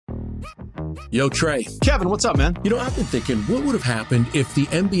Yo, Trey. Kevin, what's up, man? I've been thinking, what would have happened if the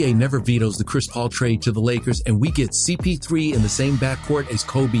NBA never vetoes the Chris Paul trade to the Lakers and we get CP3 in the same backcourt as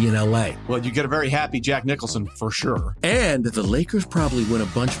Kobe in LA? Well, you get a very happy Jack Nicholson for sure. And the Lakers probably win a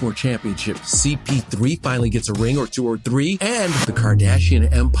bunch more championships. CP3 finally gets a ring or two or three, and the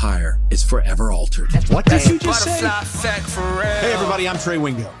Kardashian empire is forever altered. What did you just say? Hey, everybody, I'm Trey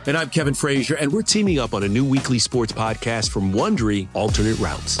Wingo. And I'm Kevin Frazier, and we're teaming up on a new weekly sports podcast from Wondery, Alternate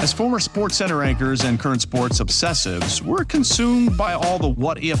Routes. As former Sports Center anchors and current sports obsessives, we're consumed by all the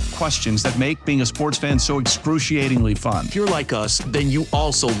what-if questions that make being a sports fan so excruciatingly fun. If you're like us, then you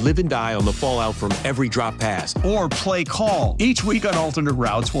also live and die on the fallout from every drop pass. Or play call. Each week on Alternate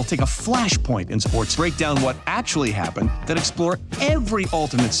Routes, we'll take a flashpoint in sports, break down what actually happened, then explore every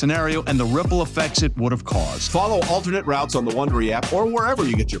alternate scenario and the ripple effects it would have caused. Follow Alternate Routes on the Wondery app or wherever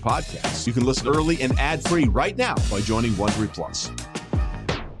you get your podcasts. You can listen early and ad-free right now by joining Wondery Plus.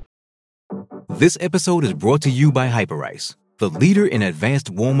 This episode is brought to you by Hyperice, the leader in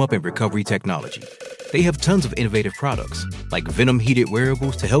advanced warm-up and recovery technology. They have tons of innovative products, like Venom-heated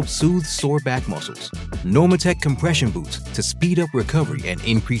wearables to help soothe sore back muscles, Normatec compression boots to speed up recovery and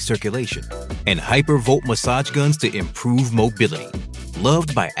increase circulation, and Hypervolt massage guns to improve mobility.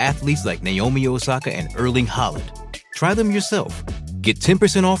 Loved by athletes like Naomi Osaka and Erling Haaland. Try them yourself. Get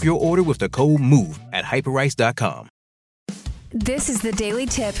 10% off your order with the code MOVE at hyperice.com. This is the Daily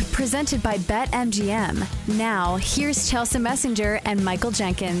Tip presented by BetMGM. Now, here's Chelsea Messenger and Michael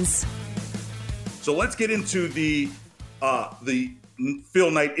Jenkins. So let's get into the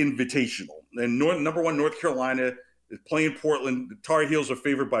Phil Knight Invitational. And number one, North Carolina is playing Portland. The Tar Heels are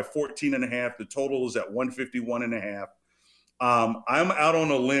favored by 14.5. The total is at 151.5. I'm out on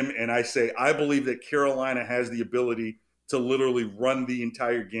a limb, and I say I believe that Carolina has the ability to literally run the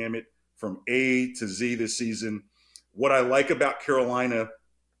entire gamut from A to Z this season. What I like about Carolina,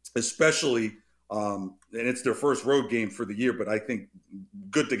 especially, and it's their first road game for the year, but I think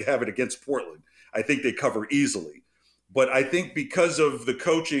good to have it against Portland. I think they cover easily. But I think because of the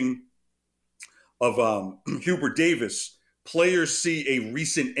coaching of Hubert Davis, players see a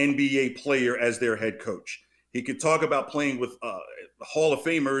recent NBA player as their head coach. He could talk about playing with Hall of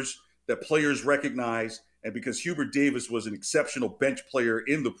Famers that players recognize, and because Hubert Davis was an exceptional bench player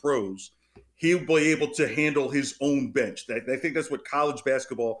in the pros, he'll be able to handle his own bench. I think that's what college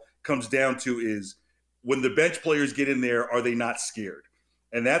basketball comes down to, is when the bench players get in there, are they not scared?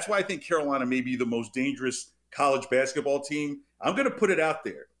 And that's why I think Carolina may be the most dangerous college basketball team. I'm going to put it out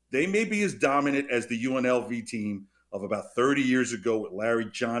there. They may be as dominant as the UNLV team of about 30 years ago with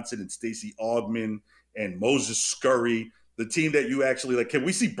Larry Johnson and Stacey Augmon and Moses Scurry, the team that you actually like. Can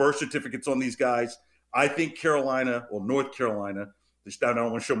we see birth certificates on these guys? I think Carolina, or North Carolina, I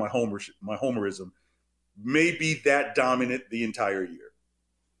don't want to show my homerism, may be that dominant the entire year.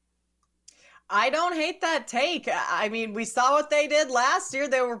 I don't hate that take. I mean, we saw what they did last year.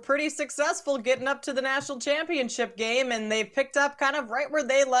 They were pretty successful getting up to the national championship game, and they've picked up kind of right where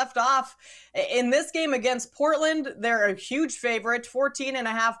they left off. In this game against Portland, they're a huge favorite,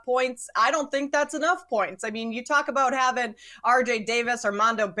 14.5 points. I don't think that's enough points. I mean, you talk about having RJ Davis,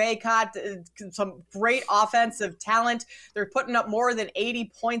 Armando Bacot, some great offensive talent. They're putting up more than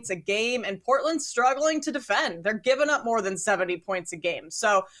 80 points a game, and Portland's struggling to defend. They're giving up more than 70 points a game.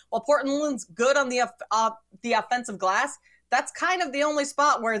 So while Portland's good on the offensive glass, that's kind of the only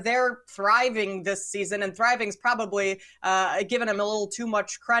spot where they're thriving this season, and thriving's probably giving them a little too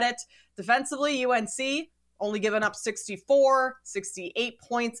much credit. Defensively, UNC only given up 64, 68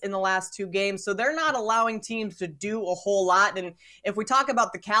 points in the last two games, so they're not allowing teams to do a whole lot. And if we talk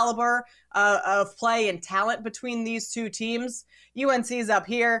about the caliber of play and talent between these two teams, UNC's up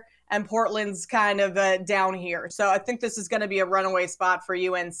here and Portland's kind of down here. So I think this is going to be a runaway spot for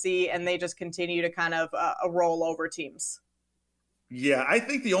UNC, and they just continue to kind of roll over teams. Yeah, I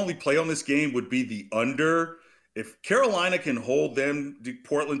think the only play on this game would be the under. If Carolina can hold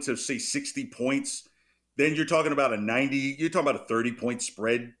Portland to, say, 60 points, then you're talking about a 30-point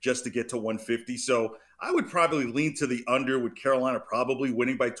spread just to get to 150. So I would probably lean to the under, with Carolina probably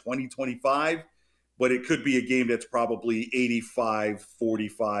winning by 20, 25. But it could be a game that's probably 85-45,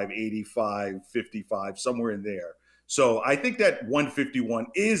 85-55, somewhere in there. So I think that 151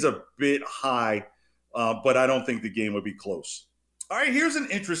 is a bit high, but I don't think the game would be close. All right, here's an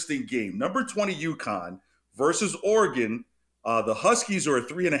interesting game. Number 20 UConn versus Oregon. The Huskies are a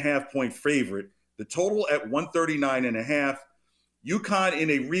 3.5-point favorite. The total at 139.5. UConn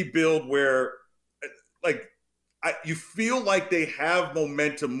in a rebuild where, you feel like they have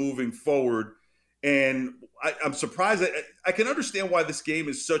momentum moving forward. And I'm surprised that I can understand why this game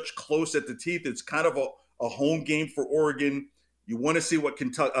is such close at the teeth. It's kind of a home game for Oregon. You want to see what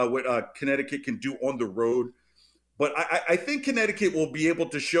Connecticut can do on the road. But I think Connecticut will be able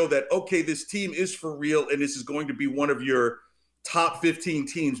to show that, okay, this team is for real, and this is going to be one of your top 15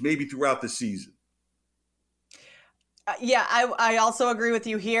 teams maybe throughout the season. Yeah, I also agree with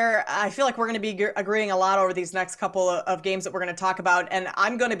you here. I feel like we're going to be agreeing a lot over these next couple of games that we're going to talk about. And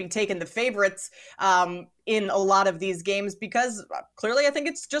I'm going to be taking the favorites in a lot of these games because clearly I think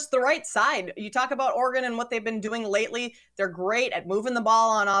it's just the right side. You talk about Oregon and what they've been doing lately. They're great at moving the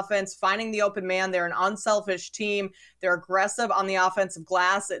ball on offense, finding the open man. They're an unselfish team. They're aggressive on the offensive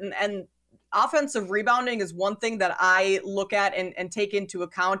glass. And offensive rebounding is one thing that I look at and take into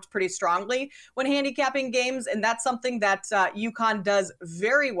account pretty strongly when handicapping games, and that's something that UConn does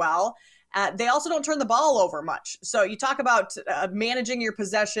very well. They also don't turn the ball over much. So you talk about managing your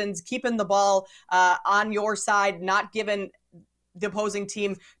possessions, keeping the ball on your side, not giving the opposing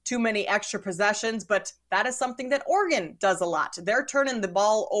team too many extra possessions, but that is something that Oregon does a lot. They're turning the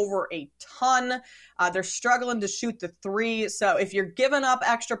ball over a ton. They're struggling to shoot the three. So if you're giving up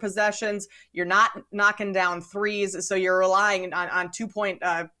extra possessions, you're not knocking down threes. So you're relying on 2-point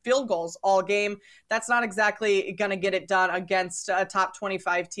field goals all game. That's not exactly going to get it done against a top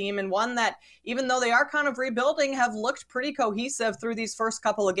 25 team, and one that, even though they are kind of rebuilding, have looked pretty cohesive through these first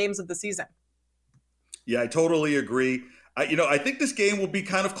couple of games of the season. Yeah, I totally agree. I think this game will be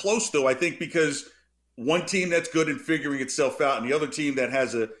kind of close, though. I think because one team that's good in figuring itself out and the other team that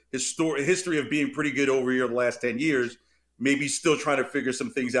has a history of being pretty good over here the last 10 years, maybe still trying to figure some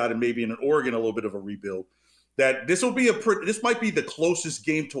things out, and maybe in Oregon a little bit of a rebuild. That this might be the closest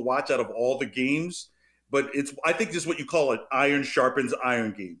game to watch out of all the games, but I think this is what you call an iron sharpens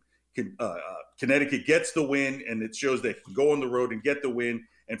iron game. Connecticut gets the win, and it shows they can go on the road and get the win.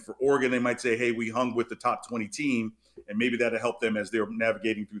 And for Oregon, they might say, hey, we hung with the top 20 team, and maybe that'll help them as they're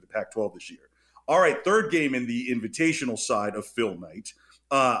navigating through the Pac-12 this year. All right, third game in the invitational side of Phil Knight.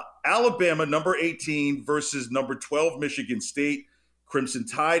 Alabama, number 18, versus number 12, Michigan State. Crimson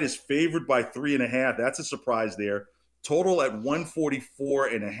Tide is favored by 3.5. That's a surprise there. Total at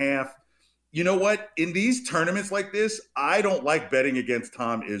 144.5. You know what? In these tournaments like this, I don't like betting against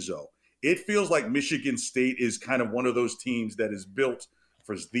Tom Izzo. It feels like Michigan State is kind of one of those teams that is built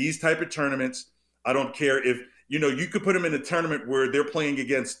for these type of tournaments. I don't care if, you could put them in a tournament where they're playing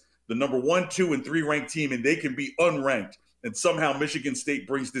against the number 1, 2, and 3 ranked team, and they can be unranked. And somehow Michigan State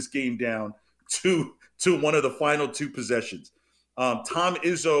brings this game down to one of the final 2 possessions. Tom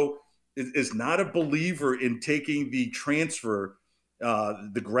Izzo is not a believer in taking the transfer,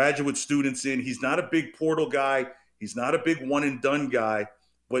 the graduate students in. He's not a big portal guy. He's not a big one-and-done guy.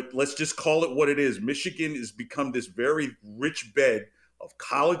 But let's just call it what it is. Michigan has become this very rich bed of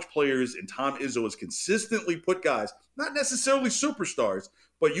college players, and Tom Izzo has consistently put guys, not necessarily superstars,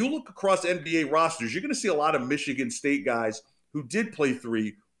 but you look across NBA rosters, you're going to see a lot of Michigan State guys who did play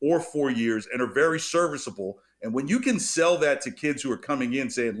 3 or 4 years and are very serviceable. And when you can sell that to kids who are coming in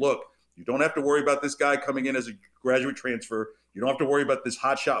saying, look, you don't have to worry about this guy coming in as a graduate transfer. You don't have to worry about this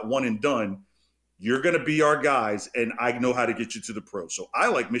hotshot one and done. You're going to be our guys, and I know how to get you to the pros. So I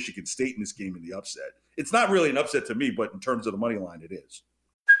like Michigan State in this game in the upset. It's not really an upset to me, but in terms of the money line, it is.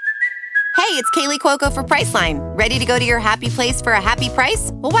 Hey, it's Kaylee Cuoco for Priceline. Ready to go to your happy place for a happy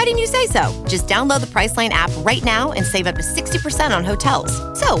price? Well, why didn't you say so? Just download the Priceline app right now and save up to 60% on hotels.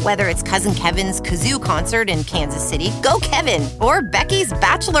 So whether it's Cousin Kevin's Kazoo Concert in Kansas City, go Kevin, or Becky's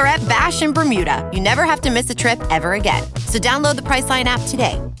Bachelorette Bash in Bermuda, you never have to miss a trip ever again. So download the Priceline app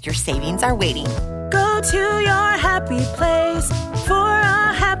today. Your savings are waiting. Go to your happy place for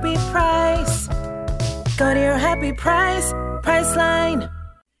a happy price. Go to your happy price, Priceline.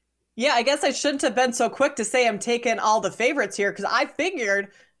 Yeah, I guess I shouldn't have been so quick to say I'm taking all the favorites here, because I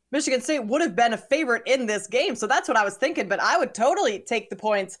figured Michigan State would have been a favorite in this game. So that's what I was thinking, but I would totally take the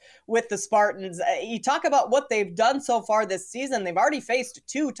points with the Spartans. You talk about what they've done so far this season. They've already faced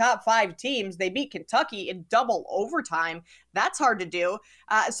 2 top 5 teams. They beat Kentucky in double overtime. That's hard to do.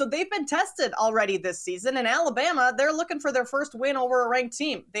 So they've been tested already this season. And Alabama, they're looking for their first win over a ranked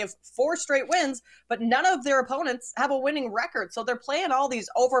team. They have 4 straight wins, but none of their opponents have a winning record. So they're playing all these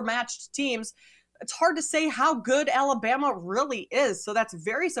overmatched teams. It's hard to say how good Alabama really is. So that's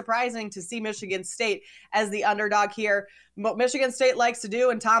very surprising to see Michigan State as the underdog here. What Michigan State likes to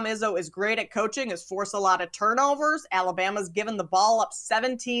do, and Tom Izzo is great at coaching, is force a lot of turnovers. Alabama's given the ball up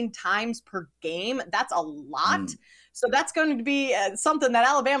 17 times per game. That's a lot. So that's going to be something that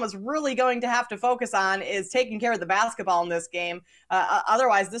Alabama's really going to have to focus on, is taking care of the basketball in this game.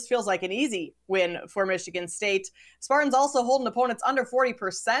 Otherwise, this feels like an easy win for Michigan State. Spartans also holding opponents under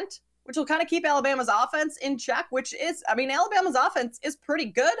 40% which will kind of keep Alabama's offense in check, which is, I mean, Alabama's offense is pretty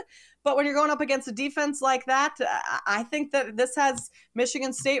good, but when you're going up against a defense like that, I think that this has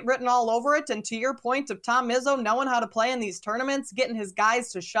Michigan State written all over it. And to your point of Tom Izzo knowing how to play in these tournaments, getting his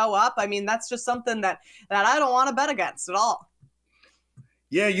guys to show up, I mean, that's just something that I don't want to bet against at all.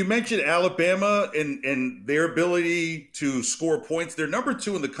 Yeah, you mentioned Alabama and their ability to score points. They're number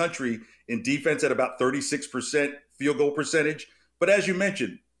 2 in the country in defense at about 36% field goal percentage. But as you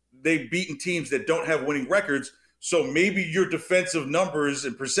mentioned, they've beaten teams that don't have winning records. So maybe your defensive numbers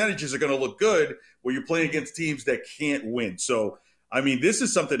and percentages are going to look good when you're playing against teams that can't win. So, I mean, this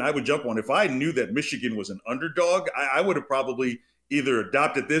is something I would jump on. If I knew that Michigan was an underdog, I would have probably either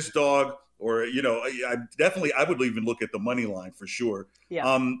adopted this dog or, I would even look at the money line for sure.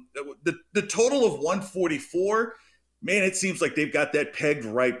 Yeah. The total of 144, man, it seems like they've got that pegged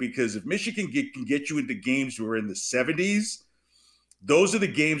right, because if Michigan can get you into games who are in the 70s, those are the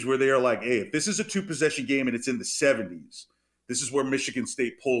games where they are like, hey, if this is a 2-possession game and it's in the 70s, this is where Michigan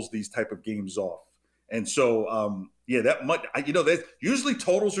State pulls these type of games off. And so, that usually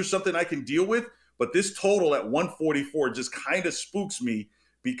totals are something I can deal with, but this total at 144 just kind of spooks me,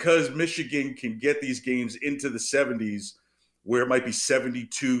 because Michigan can get these games into the 70s where it might be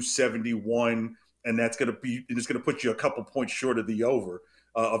 72, 71, and it's going to put you a couple points short of the over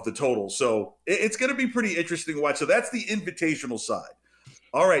of the total. So it's going to be pretty interesting to watch. So that's the invitational side.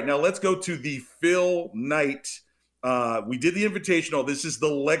 All right, now let's go to the Phil Knight. We did the invitational. This is the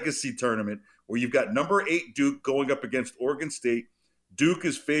legacy tournament where you've got number 8 Duke going up against Oregon State. Duke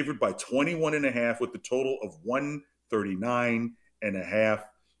is favored by 21.5 with the total of 139.5.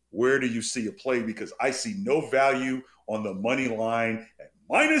 Where do you see a play? Because I see no value on the money line at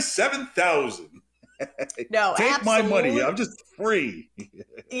minus 7,000. No, take absolutely. My money. I'm just free.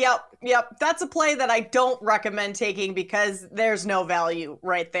 Yep. That's a play that I don't recommend taking because there's no value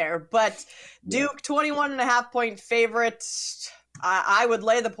right there. But Duke, 21.5 point favorite. I would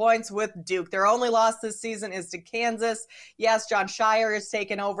lay the points with Duke. Their only loss this season is to Kansas. Yes, John Shire is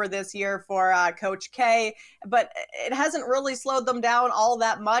taken over this year for Coach K, but it hasn't really slowed them down all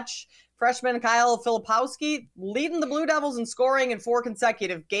that much. Freshman Kyle Filipowski leading the Blue Devils in scoring in 4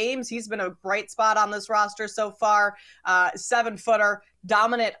 consecutive games. He's been a bright spot on this roster so far. 7-footer,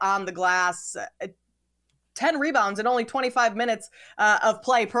 dominant on the glass. 10 rebounds in only 25 minutes of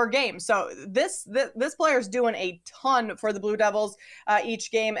play per game. So this player is doing a ton for the Blue Devils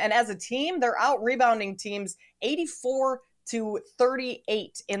each game. And as a team, they're out rebounding teams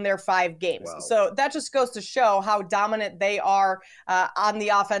 84-38 in their 5 games. Wow. So that just goes to show how dominant they are on the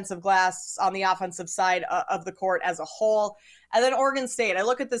offensive glass, on the offensive side of the court as a whole. And then Oregon State, I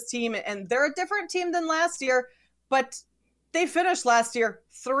look at this team and they're a different team than last year, but they finished last year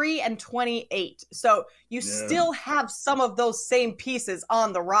 3-28. So you still have some of those same pieces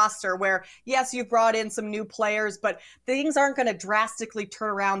on the roster where, yes, you brought in some new players, but things aren't going to drastically turn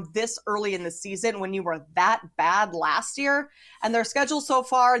around this early in the season when you were that bad last year. And their schedule so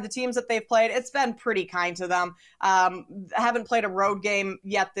far, the teams that they've played, it's been pretty kind to them. Haven't played a road game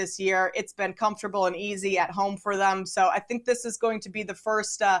yet this year. It's been comfortable and easy at home for them. So I think this is going to be the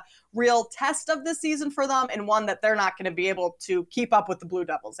first real test of the season for them, and one that they're not going to be able to keep up with the Blue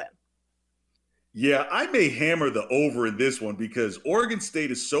Devils in. Yeah, I may hammer the over in this one because Oregon State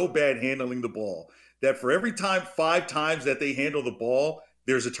is so bad handling the ball that for every 5 times that they handle the ball,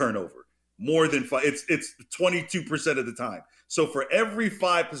 there's a turnover. More than 5. It's 22% of the time. So for every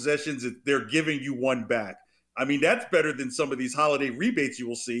 5 possessions, they're giving you 1 back. I mean, that's better than some of these holiday rebates you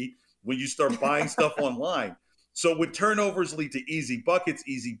will see when you start buying stuff online. So with turnovers lead to easy buckets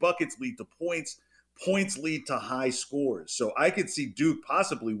lead to points lead to high scores. So I could see Duke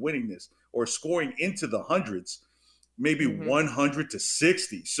possibly winning this or scoring into the hundreds, maybe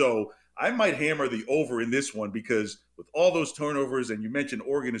 100-60. So I might hammer the over in this one because with all those turnovers, and you mentioned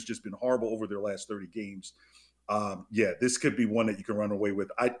Oregon has just been horrible over their last 30 games. This could be one that you can run away with.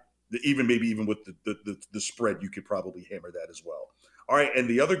 Even with the spread, you could probably hammer that as well. All right, and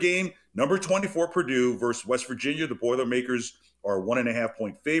the other game, number 24 Purdue versus West Virginia. The Boilermakers are a 1.5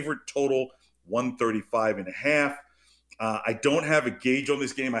 point favorite, total 135.5. I don't have a gauge on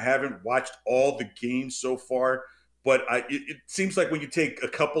this game. I haven't watched all the games so far, but it seems like when you take a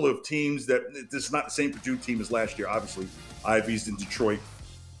couple of teams that this is not the same Purdue team as last year. Obviously, Ivy's in Detroit,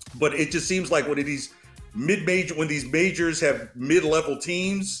 but it just seems like when these majors have mid-level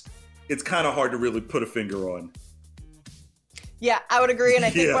teams, it's kind of hard to really put a finger on. Yeah, I would agree, and I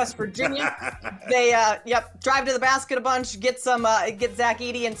think West Virginia, they drive to the basket a bunch, get Zach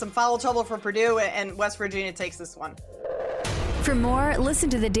Edey in some foul trouble for Purdue, and West Virginia takes this one. For more, listen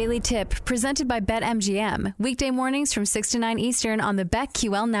to the Daily Tip presented by BetMGM. Weekday mornings from 6 to 9 Eastern on the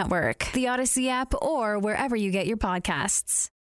BetQL network, the Odyssey app, or wherever you get your podcasts.